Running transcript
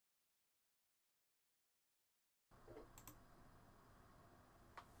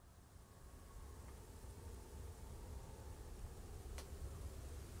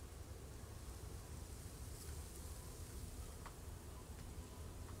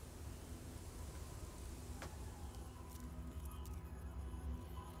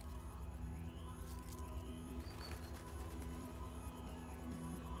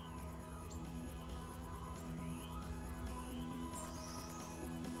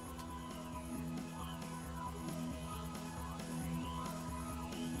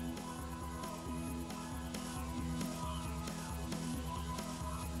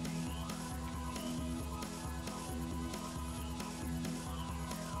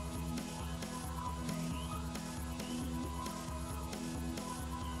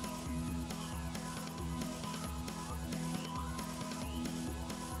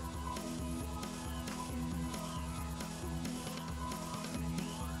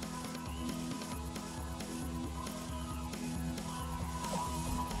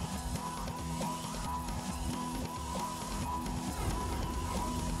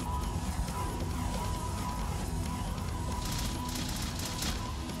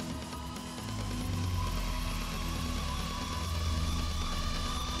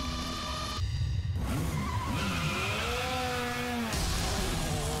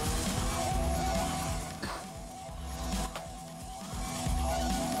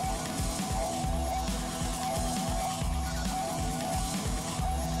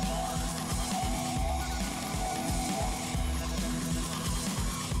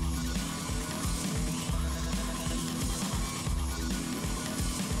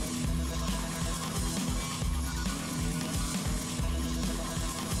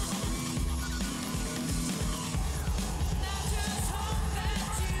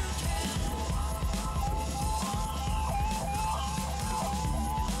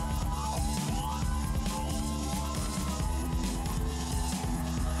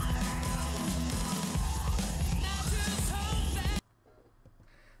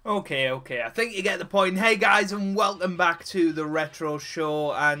Okay, I think you get the point. Hey guys, and welcome back to the Retro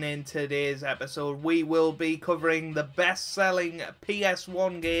Show, and in today's episode we will be covering the best-selling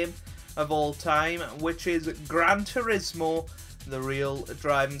PS1 game of all time, which is Gran Turismo, the real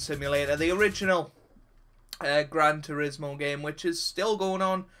driving simulator, the original Gran Turismo game, which is still going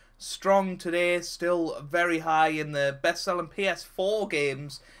on strong today, still very high in the best-selling PS4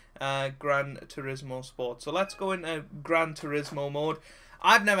 games, Gran Turismo Sport. So let's go into Gran Turismo mode.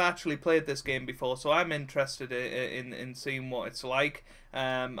 I've never actually played this game before, so I'm interested in seeing what it's like.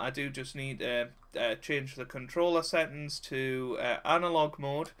 I do just need to change the controller settings to analog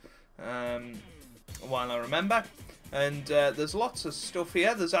mode while I remember. And there's lots of stuff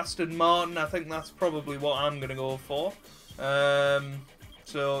here. There's Aston Martin. I think that's probably what I'm going to go for.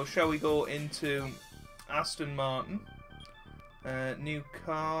 So shall we go into Aston Martin? New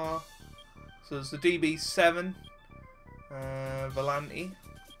car. So there's the DB7. Volante.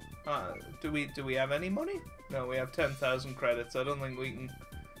 Do we have any money? No, we have 10,000 credits. I don't think we can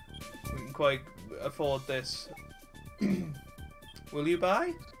quite afford this. Will you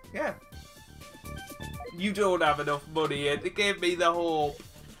buy? Yeah. You don't have enough money yet. It gave me the hope.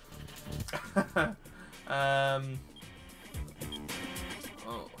 Oh.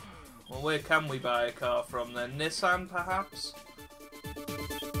 Well, where can we buy a car from then? Nissan, perhaps?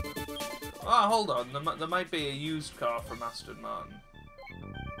 Oh, hold on. There might be a used car from Aston Martin.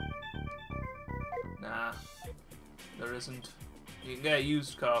 Nah, there isn't. You can get a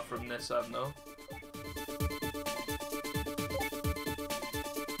used car from Nissan, though.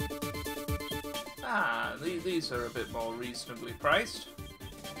 Ah, these are a bit more reasonably priced.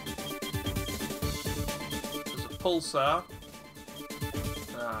 There's a Pulsar.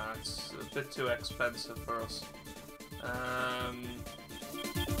 Ah, it's a bit too expensive for us.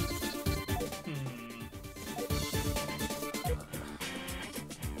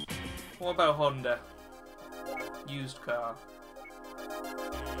 What about Honda? Used car.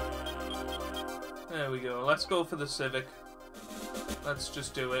 There we go. Let's go for the Civic. Let's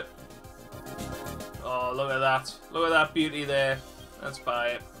just do it. Oh, look at that. Look at that beauty there. Let's buy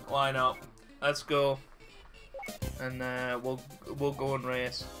it. Why not? Let's go. And we'll go and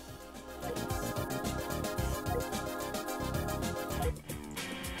race.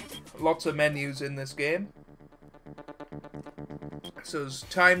 Lots of menus in this game. So there's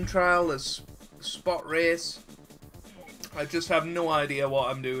time trial, there's spot race. I just have no idea what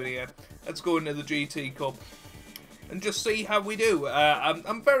I'm doing here. Let's go into the GT Cup and just see how we do.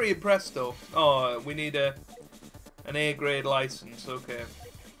 I'm very impressed though. Oh, we need an A grade license. Okay,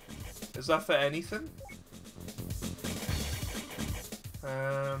 is that for anything?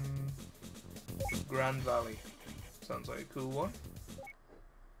 Grand Valley sounds like a cool one.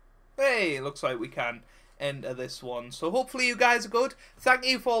 Hey, looks like we can enter this one. So hopefully you guys are good. Thank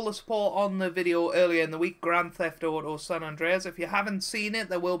you for all the support on the video earlier in the week, Grand Theft Auto San Andreas. If you haven't seen it,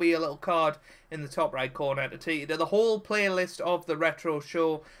 there will be a little card in the top right corner to take you to the whole playlist of the Retro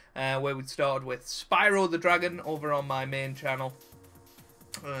Show, where we started with Spyro the Dragon over on my main channel.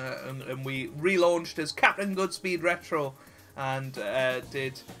 And we relaunched as CaptainGoodspeed Retro and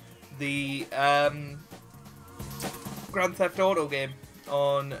did the Grand Theft Auto game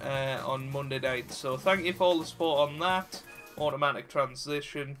on Monday night. So thank you for all the support on that. Automatic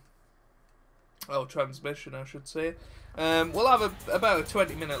transmission, transmission I should say. We'll have about a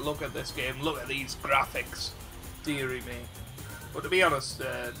 20-minute look at this game. Look at these graphics, dearie me. But to be honest,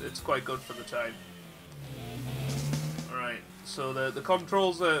 it's quite good for the time. Alright, so the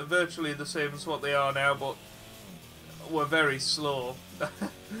controls are virtually the same as what they are now, but we're very slow.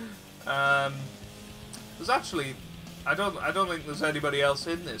 There's actually I don't think there's anybody else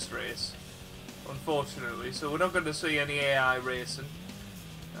in this race, unfortunately. So we're not going to see any AI racing.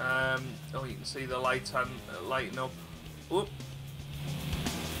 Oh, you can see the lights lighting up. Oop.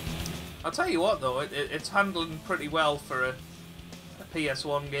 I'll tell you what though, it's handling pretty well for a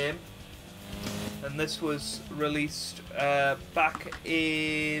PS1 game. And this was released back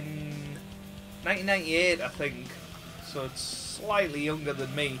in 1998, I think. So it's slightly younger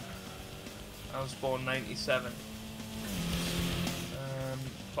than me. I was born 97.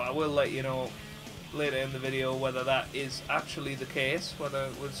 But I will let you know later in the video whether that is actually the case, whether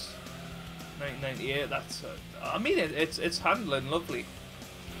it was 1998. That's I mean it's handling lovely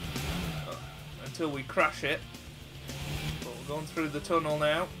until we crash it. But we're going through the tunnel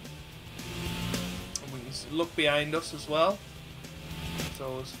now, and we can look behind us as well. It's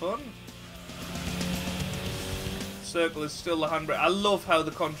always fun. Circle is still the handbrake. I love how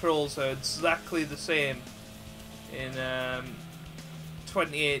the controls are exactly the same in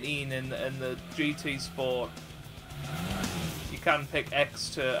 2018 in the GT Sport. You can pick X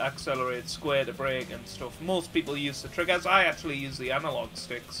to accelerate, square to brake and stuff. Most people use the triggers. I actually use the analog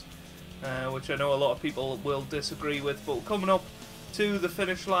sticks, which I know a lot of people will disagree with. But we're coming up to the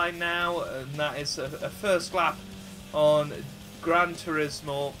finish line now, and that is a first lap on Gran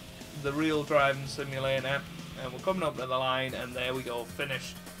Turismo, the real driving simulator. And we're coming up to the line, and there we go,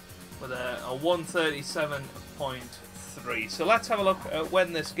 finished with a 137.3. So let's have a look at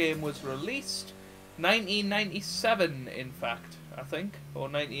when this game was released. 1997, in fact, I think, or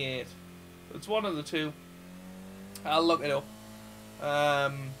 98. It's one of the two. I'll look it up.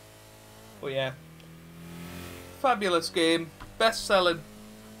 But yeah, fabulous game, best-selling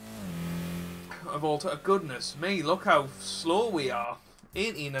of all time. Goodness me, look how slow we are.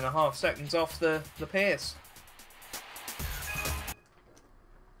 18.5 seconds off the pace.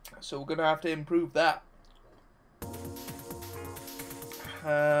 So we're gonna have to improve that.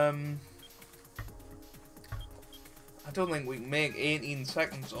 I don't think we can make 18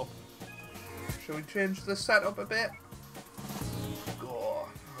 seconds up. Shall we change the setup a bit? Oh,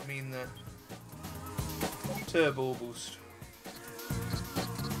 I mean the turbo boost.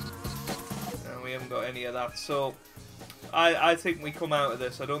 No, we haven't got any of that. So I think we come out of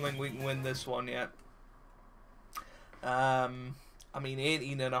this. I don't think we can win this one yet. I mean,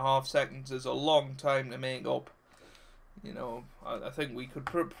 18.5 seconds is a long time to make up. You know, I think we could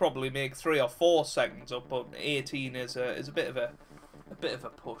probably make 3 or 4 seconds up, but 18 is a bit of a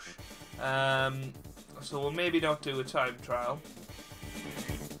push. So we'll maybe not do a time trial.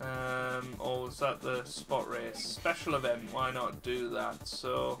 Or was that the spot race? Special event, why not do that?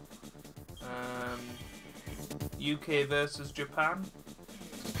 So, UK versus Japan.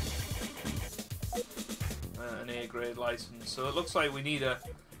 An A-grade license. So it looks like we need a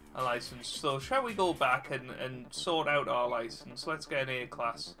license. So shall we go back and sort out our license? Let's get an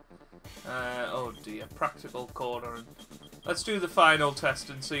A-class. Oh dear, practical corner. Let's do the final test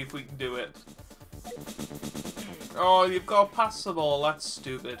and see if we can do it. Oh, you've got to pass the ball. That's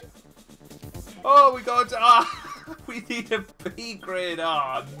stupid. Oh, we got... we need a B grade.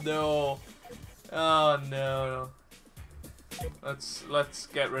 Oh, no. Oh, no. Let's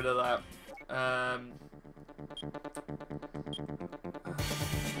get rid of that. I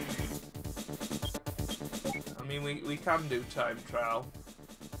mean, we can do time trial.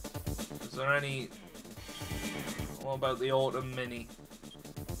 Is there any... What about the Autumn Mini?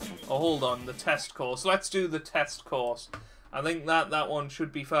 Oh, hold on, the test course. Let's do the test course. I think that one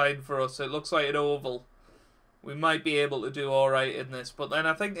should be fine for us. It looks like an oval. We might be able to do alright in this, but then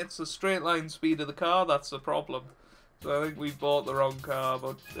I think it's the straight line speed of the car that's the problem. So I think we bought the wrong car,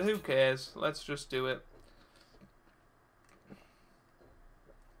 but who cares? Let's just do it.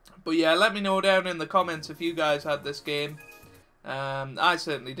 But yeah, let me know down in the comments if you guys had this game. I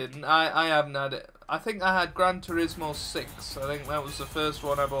certainly didn't. I haven't had it. I think I had Gran Turismo 6. I think that was the first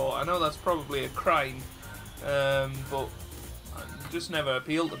one I bought. I know that's probably a crime, but it just never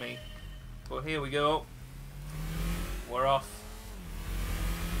appealed to me. But here we go. We're off.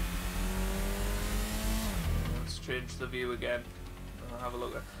 Let's change the view again. I'll have a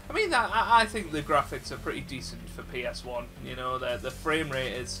look at. I mean, I think the graphics are pretty decent for PS1. You know, the frame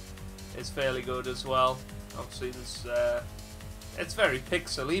rate is fairly good as well. Obviously, there's it's very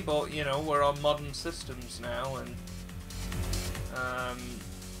pixely, but you know, we're on modern systems now, and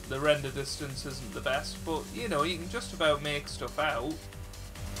the render distance isn't the best, but you know, you can just about make stuff out.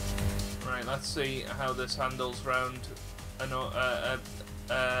 Right, let's see how this handles round a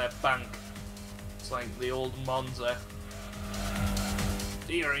bank. It's like the old Monza.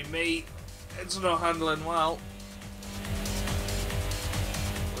 Dearie me, it's not handling well.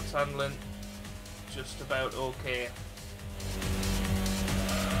 It's handling just about okay.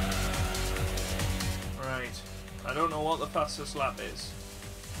 Right, I don't know what the fastest lap is,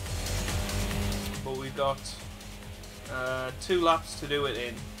 but we've got 2 laps to do it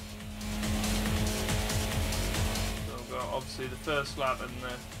in. So we've got obviously the first lap and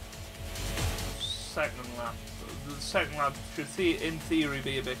the second lap. The second lap should, in theory,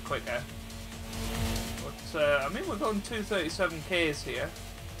 be a bit quicker. But I mean, we're going 237 k's here.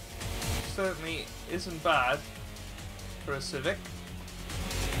 Certainly isn't bad for a Civic.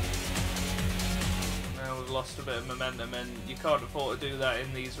 Now we've lost a bit of momentum, and you can't afford to do that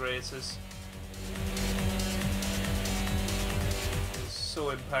in these races. It's so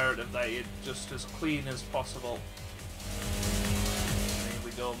imperative that you're just as clean as possible. Here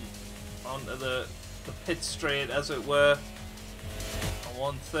we go onto the pit straight, as it were. A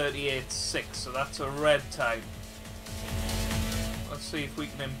 1:38.6, so that's a red time. Let's see if we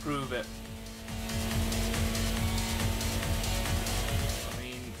can improve it.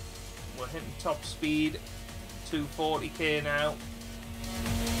 We're hitting top speed, 240k now.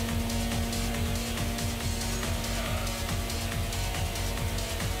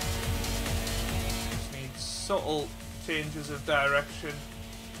 Just need subtle changes of direction.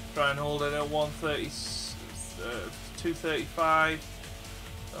 Try and hold it at 130, 235.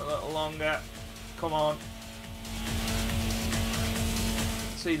 A little longer. Come on.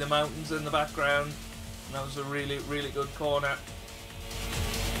 See the mountains in the background. That was a really, really good corner.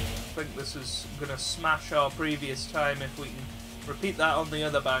 I think this is going to smash our previous time if we can repeat that on the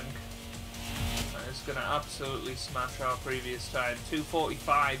other bank. That is going to absolutely smash our previous time.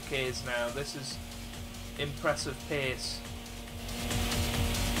 245k's now. This is impressive pace.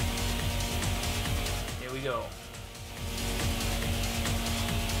 Here we go.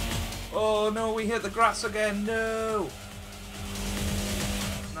 Oh no, we hit the grass again. No!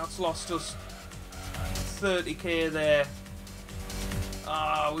 That's lost us 30k there.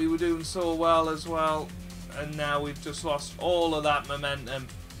 Ah, we were doing so well as well, and now we've just lost all of that momentum.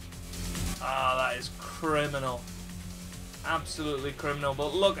 Ah, that is criminal. Absolutely criminal.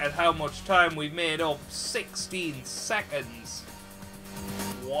 But look at how much time we've made up. 16 seconds.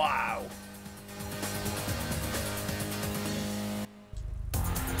 Wow.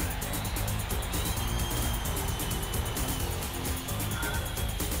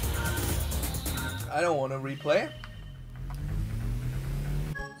 I don't want to replay.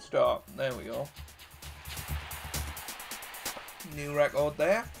 Start. There we go. New record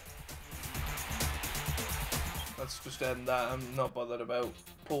there. Let's just end that. I'm not bothered about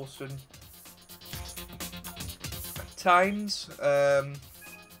posting times. I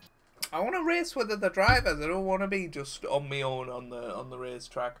want to race with the drivers. I don't want to be just on my own on the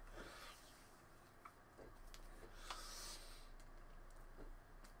racetrack.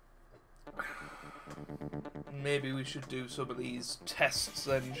 Maybe we should do some of these tests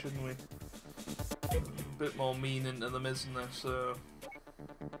then, shouldn't we? A bit more meaning to them, isn't there? So,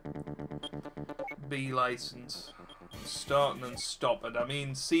 B license, starting and stopping. I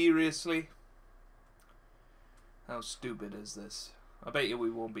mean, seriously, how stupid is this? I bet you we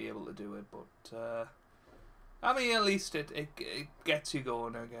won't be able to do it, but I mean, at least it gets you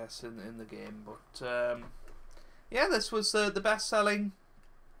going, I guess, in the game. But yeah, this was the best-selling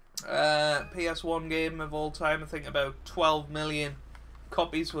PS1 game of all time. I think about 12 million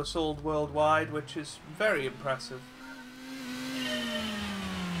copies were sold worldwide, which is very impressive.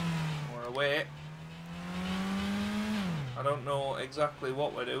 We're away. I don't know exactly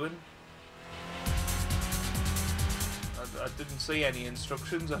what we're doing. I didn't see any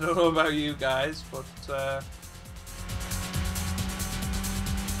instructions. I don't know about you guys, but I've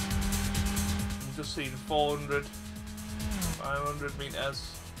just seen 400, 500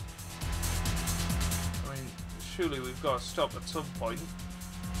 meters. I mean, surely we've got to stop at some point.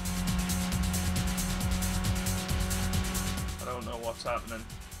 I don't know what's happening.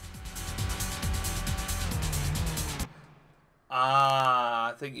 Ah,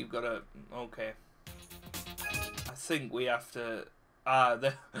 I think you've got to... Okay. I think we have to... Ah,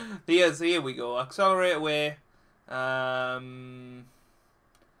 here we go. Accelerate away.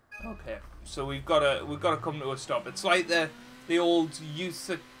 Okay, so we've got to come to a stop. It's like the old youth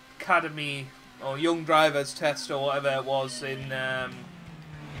academy or young drivers test or whatever it was in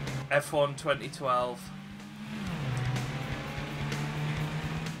F1 2012.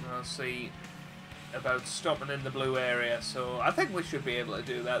 I'll see about stopping in the blue area, so I think we should be able to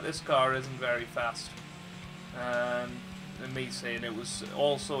do that. This car isn't very fast. And me saying it was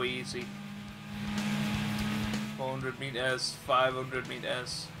also easy. 400 meters, 500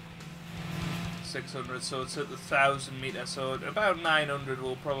 meters, 600, so it's at the 1,000 meters, so at about 900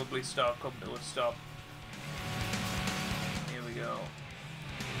 we'll probably start coming to a stop. Here we go.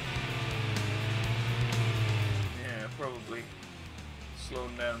 Yeah, probably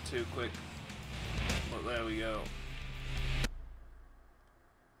slowing down too quick, but there we go.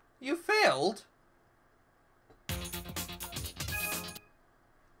 You failed?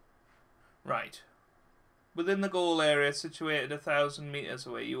 Right. Within the goal area situated 1,000 meters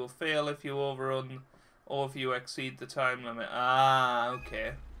away, you will fail if you overrun or if you exceed the time limit. Ah,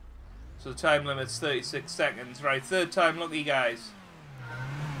 okay. So the time limit's 36 seconds. Right, third time lucky, guys.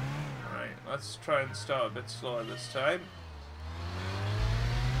 Right, let's try and start a bit slower this time.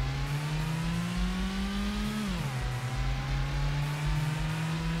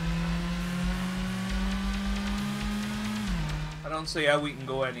 I don't see how we can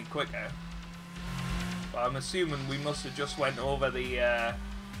go any quicker. But I'm assuming we must have just went over the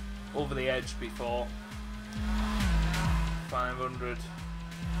edge before. 500,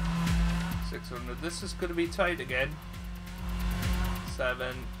 600. This is going to be tight again.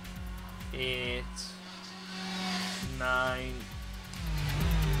 7, 8, 9.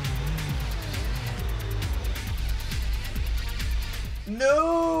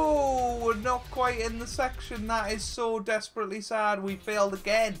 No! We're not quite in the section. That is so desperately sad. We failed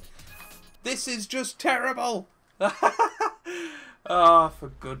again. This is just terrible. Oh, for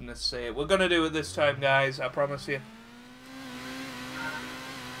goodness sake. We're going to do it this time, guys. I promise you.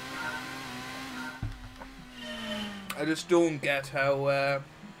 I just don't get how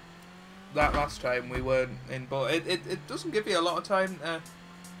that last time we weren't in. But it doesn't give you a lot of time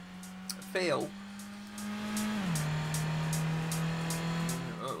to fail.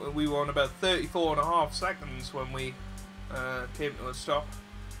 We were on about 34.5 seconds when we came to a stop.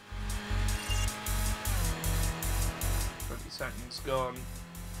 20 seconds gone.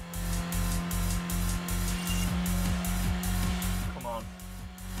 Come on.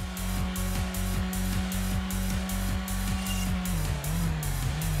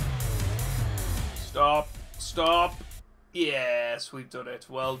 Stop. Stop. Yes, we've done it.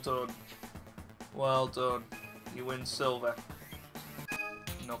 Well done. Well done. You win silver.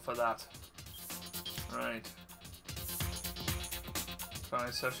 Enough of that. Right. Try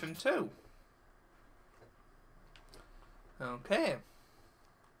session 2. Okay.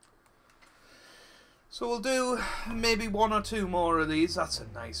 So we'll do maybe 1 or 2 more of these. That's a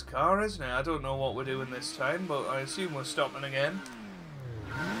nice car, isn't it? I don't know what we're doing this time, but I assume we're stopping again.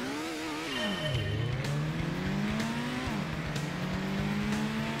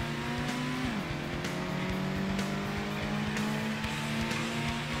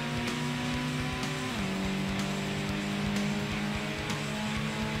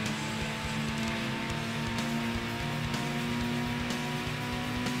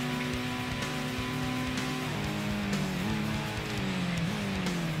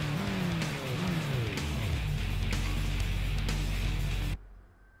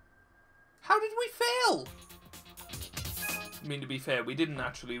 How did we fail? I mean, to be fair, we didn't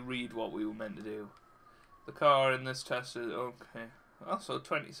actually read what we were meant to do. The car in this test is... okay. Also,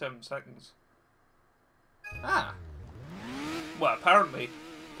 27 seconds. Ah. Well, apparently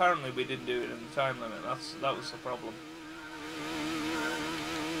we didn't do it in the time limit. That was the problem.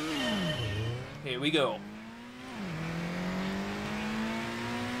 Here we go.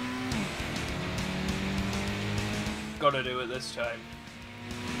 Gotta do it this time.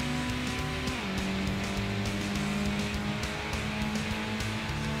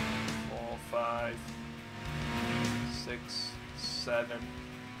 5, 6, 7,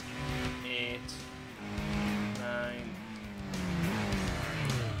 8, 9.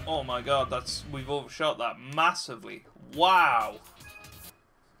 Oh my god, we've overshot that massively. Wow.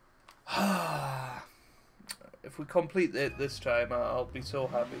 If we complete it this time, I'll be so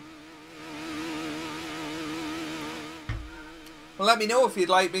happy. Well, let me know if you'd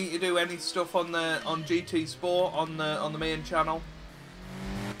like me to do any stuff on GT Sport on the main channel.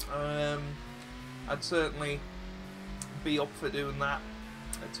 I'd certainly be up for doing that.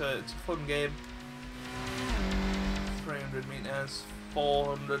 It's a fun game. 300 meters,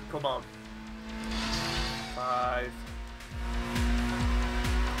 400. Come on. 5.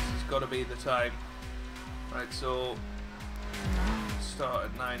 It's got to be the time. Right, so start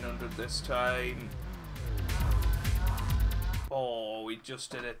at 900 this time. Oh, we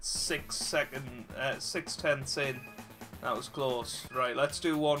just did it. 6 tenths in. That was close. Right, let's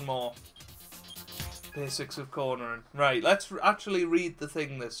do one more. Basics of cornering. Right, let's actually read the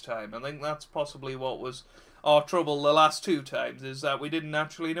thing this time. I think that's possibly what was our trouble the last 2 times, is that we didn't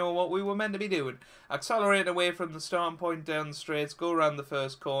actually know what we were meant to be doing. Accelerate away from the starting point down the straights, go around the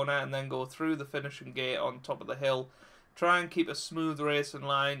first corner, and then go through the finishing gate on top of the hill. Try and keep a smooth racing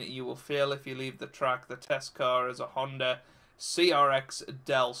line. You will fail if you leave the track. The test car is a Honda CRX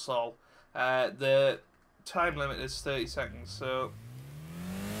Del Sol. The time limit is 30 seconds, so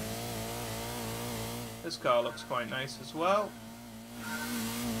this car looks quite nice as well.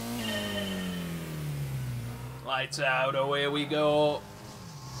 Lights out, away we go.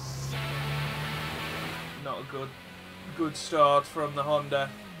 Not a good start from the Honda.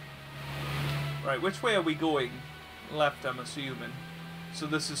 Right, which way are we going? Left, I'm assuming. So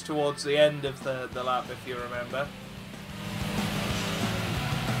this is towards the end of the lap, if you remember.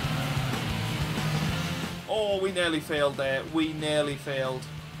 Oh, we nearly failed there. We nearly failed.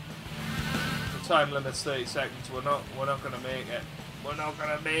 The time limit's 30 seconds. We're not gonna make it. We're not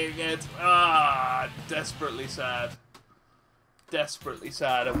gonna make it. Ah, desperately sad. Desperately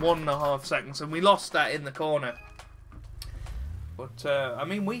sad. At 1.5 seconds, and we lost that in the corner. But I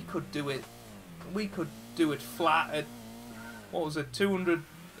mean, we could do it. We could do it flat at, what was it,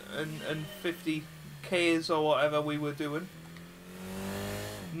 250 Ks or whatever we were doing.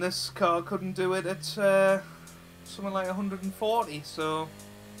 And this car couldn't do it at something like 140, so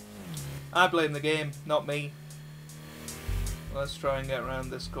I blame the game, not me. Let's try and get around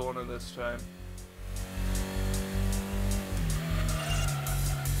this corner this time.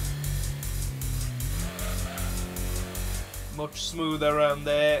 Much smoother around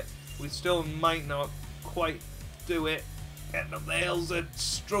there. We still might not quite do it. Getting up the hill's a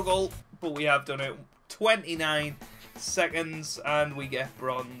struggle, but we have done it. 29 seconds and we get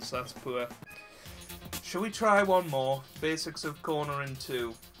bronze. That's poor. Shall we try one more? Basics of cornering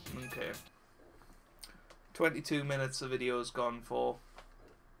 2. Okay. 22 minutes the video's gone for.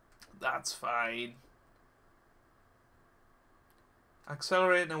 That's fine.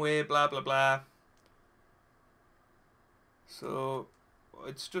 Accelerating away, blah blah blah. So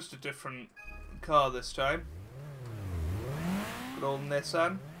it's just a different car this time. Good old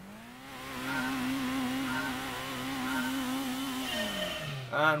Nissan.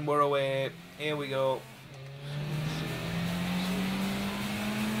 And we're away. Here we go.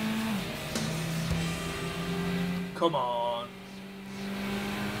 Come on.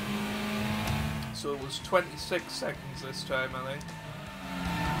 So it was 26 seconds this time, I think.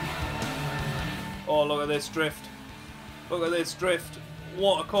 Oh, look at this drift. Look at this drift.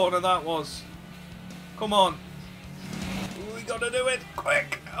 What a corner that was. Come on. We gotta do it.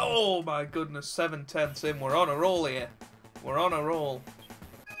 Quick. Oh my goodness. 7/10 in. We're on a roll here. We're on a roll.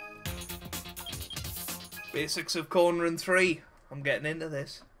 Basics of cornering 3. I'm getting into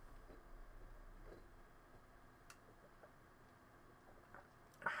this.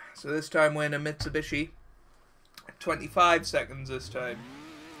 So this time we're in a Mitsubishi. 25 seconds this time.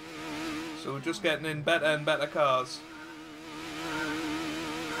 So we're just getting in better and better cars.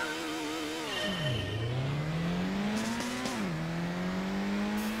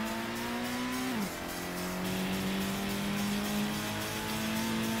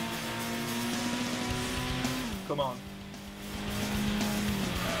 Come on.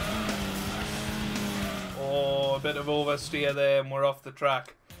 Oh, a bit of oversteer there and we're off the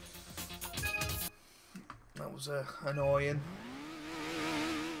track. That was annoying.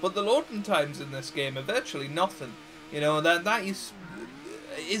 But the loading times in this game are virtually nothing. You know, that is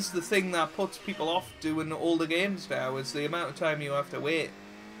the thing that puts people off doing all the games now, is the amount of time you have to wait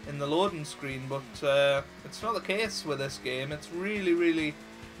in the loading screen. But it's not the case with this game. It's really, really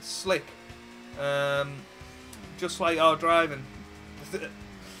slick. Just like our driving.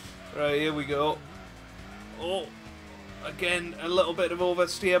 Right, here we go. Oh, again, a little bit of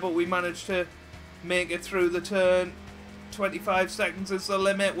oversteer, but we managed to make it through the turn. 25 seconds is the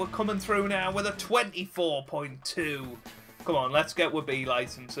limit. We're coming through now with a 24.2. Come on, let's get our B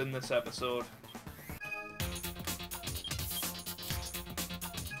license in this episode.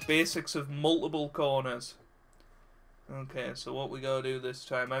 Basics of multiple corners. Okay, so what we gotta do this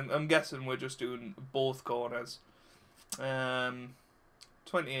time? I'm guessing we're just doing both corners.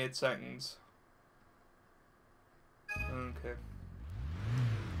 28 seconds. Okay.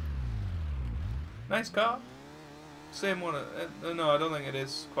 Nice car. Same one. No, I don't think it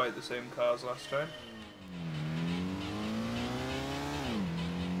is quite the same car as last time.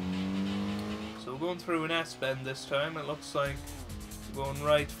 So we're going through an S-bend this time. It looks like we're going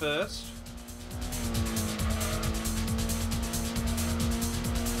right first.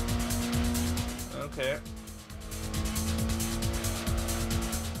 Okay.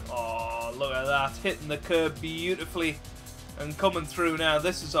 Oh, look at that. Hitting the curb beautifully and coming through now.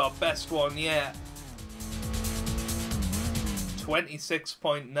 This is our best one yet.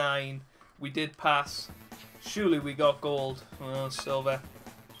 26.9. We did pass. Surely we got gold. Oh, silver.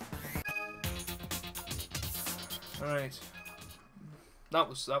 Alright. That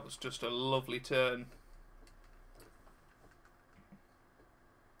was just a lovely turn.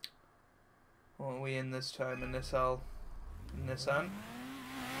 What are we in this time in this Nissan?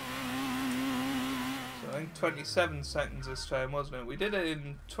 So I think 27 seconds this time, wasn't it? We did it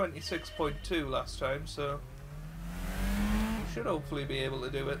in 26.2 last time, so we should hopefully be able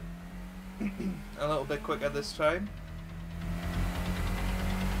to do it a little bit quicker this time.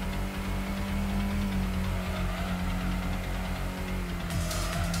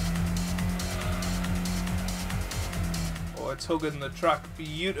 Oh, it's hugging the track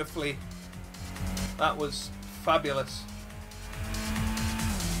beautifully. That was fabulous.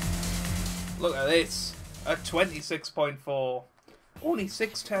 Look at this. At 26.4. Only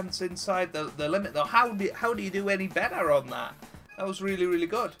 6/10 inside the limit though. How do you do any better on that? That was really, really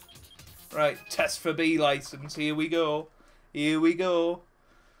good. Right, test for B license. Here we go. Here we go.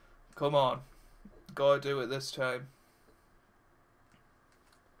 Come on. Gotta do it this time.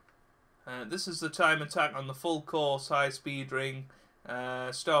 This is the time attack on the full course high speed ring.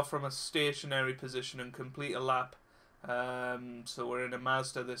 Start from a stationary position and complete a lap So we're in a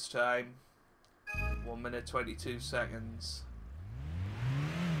Mazda this time. 1 minute 22 seconds.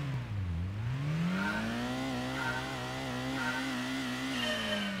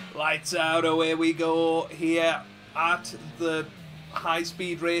 Lights out, away we go here at the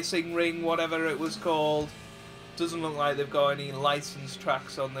high-speed racing ring, whatever it was called. Doesn't look like they've got any licensed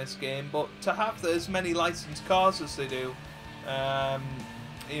tracks on this game, but to have as many licensed cars as they do,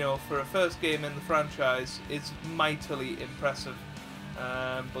 you know, for a first game in the franchise, is mightily impressive.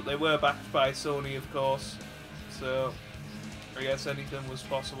 But they were backed by Sony, of course, so I guess anything was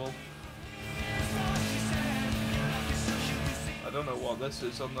possible. I don't know what this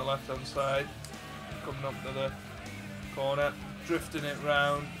is on the left-hand side. Coming up to the corner, drifting it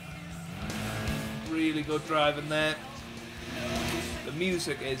round. Really good driving there. The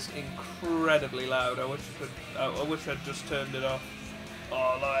music is incredibly loud. I wish I'd just turned it off.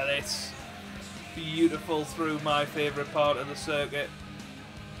 Oh, look at this! Beautiful through my favourite part of the circuit.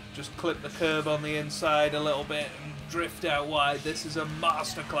 Just clip the curb on the inside a little bit and drift out wide. This is a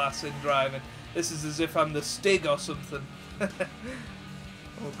masterclass in driving. This is as if I'm the Stig or something.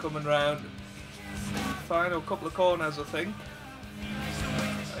 We're coming round. Final couple of corners, I think.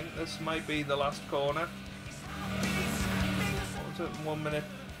 I think this might be the last corner. What was it? 1 minute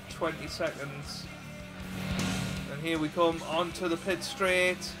 20 seconds. And here we come onto the pit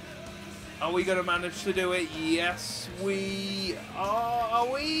straight. Are we going to manage to do it? Yes, we are.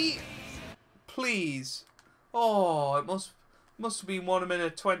 Are we? Please. Oh, it must have been 1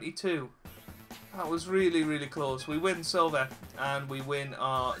 minute 22. That was really, really close. We win silver and we win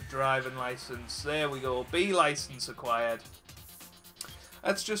our driving license. There we go. B license acquired.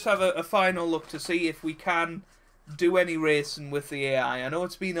 Let's just have a final look to see if we can do any racing with the AI. I know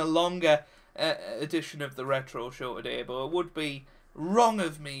it's been a longer edition of the Retro Show today, but it would be wrong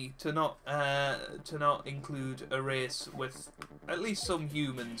of me to not include a race with at least some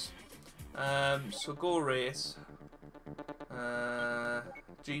humans. So go race.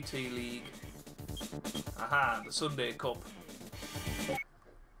 GT League. Aha, the Sunday Cup.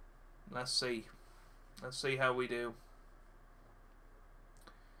 Let's see. Let's see how we do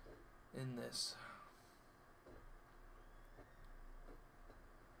in this.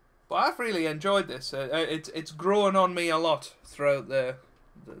 But I've really enjoyed this. It's growing on me a lot throughout the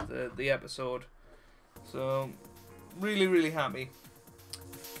episode. So really, really happy.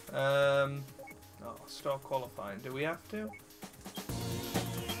 Oh, start qualifying. Do we have to?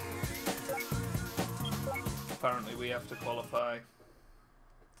 Apparently we have to qualify.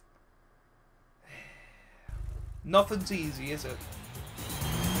 Nothing's easy, is it?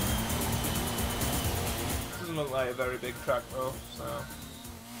 Doesn't look like a very big track though, so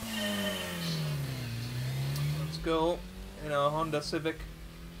let's go in our Honda Civic.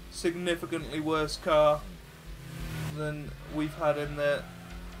 Significantly worse car than we've had in the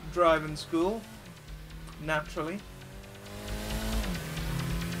driving school, naturally.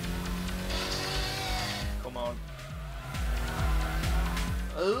 Come on.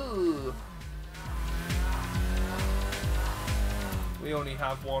 Oh, we only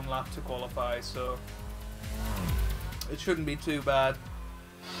have one lap to qualify, so it shouldn't be too bad.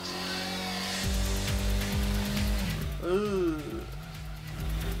 Ooh,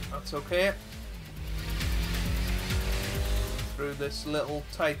 that's okay. Through this little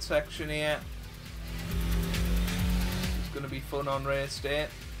tight section here. It's going to be fun on race day.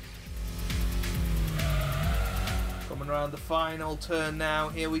 Coming around the final turn now.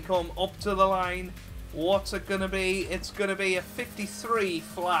 Here we come up to the line. What's it going to be? It's going to be a 53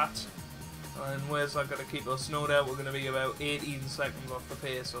 flat. And where's that going to keep us? No doubt we're going to be about 18 seconds off the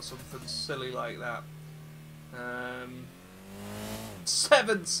pace or something silly like that.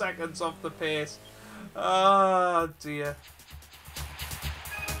 7 seconds off the pace. Oh dear.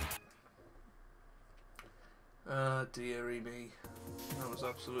 Oh dearie me. That was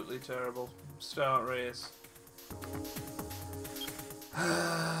absolutely terrible. Start race.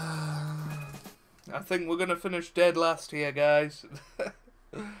 I think we're going to finish dead last here, guys.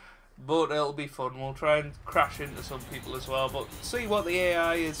 But it'll be fun. We'll try and crash into some people as well. But see what the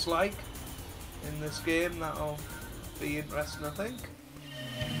AI is like in this game. That'll be interesting, I think.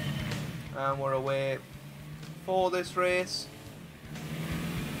 And we're away for this race.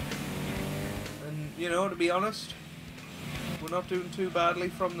 And, you know, to be honest, we're not doing too badly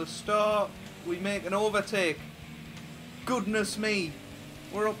from the start. We make an overtake. Goodness me.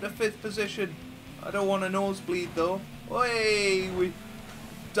 We're up to 5th position. I don't want a nosebleed though. Hey, we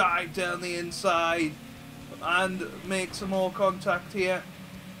dive down the inside and make some more contact here.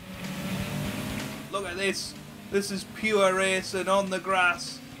 Look at this. This is pure racing on the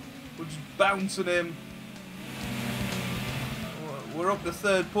grass. We're just bouncing him. We're up to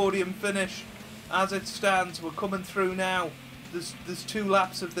third podium finish. As it stands, we're coming through now. There's 2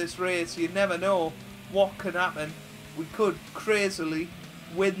 laps of this race. You never know what can happen. We could crazily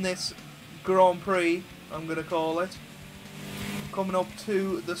win this Grand Prix, I'm going to call it. Coming up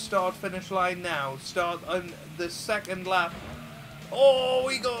to the start-finish line now. Start on the second lap. Oh,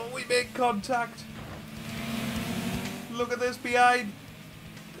 we make contact. Look at this behind.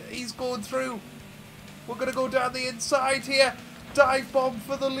 He's going through. We're going to go down the inside here. Dive bomb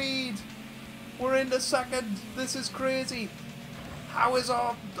for the lead. We're into second. This is crazy. How is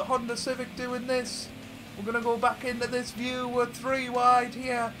our Honda Civic doing this? We're going to go back into this view. We're 3 wide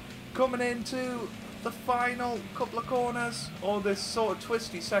here. Coming into the final couple of corners. Oh, this sort of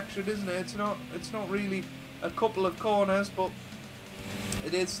twisty section, isn't it? It's not really a couple of corners, but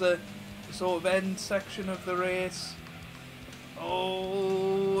it is the sort of end section of the race.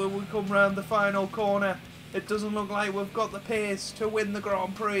 Oh, we come round the final corner. It doesn't look like we've got the pace to win the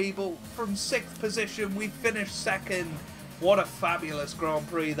Grand Prix, but from 6th position we finished 2nd. What a fabulous Grand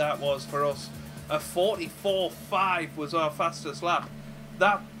Prix that was for us. A 44.5 was our fastest lap.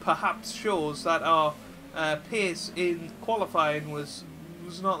 That perhaps shows that our pace in qualifying was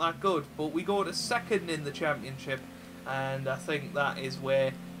not that good, but we go to 2nd in the championship, and I think that is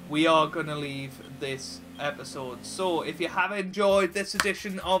where we are going to leave this episode. So if you have enjoyed this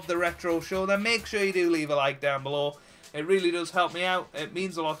edition of the Retro Show, then make sure you do leave a like down below. It really does help me out. It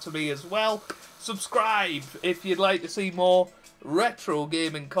means a lot to me as well. Subscribe if you'd like to see more retro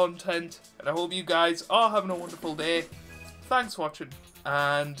gaming content, and I hope you guys are having a wonderful day. Thanks for watching,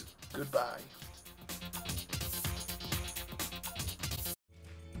 and goodbye.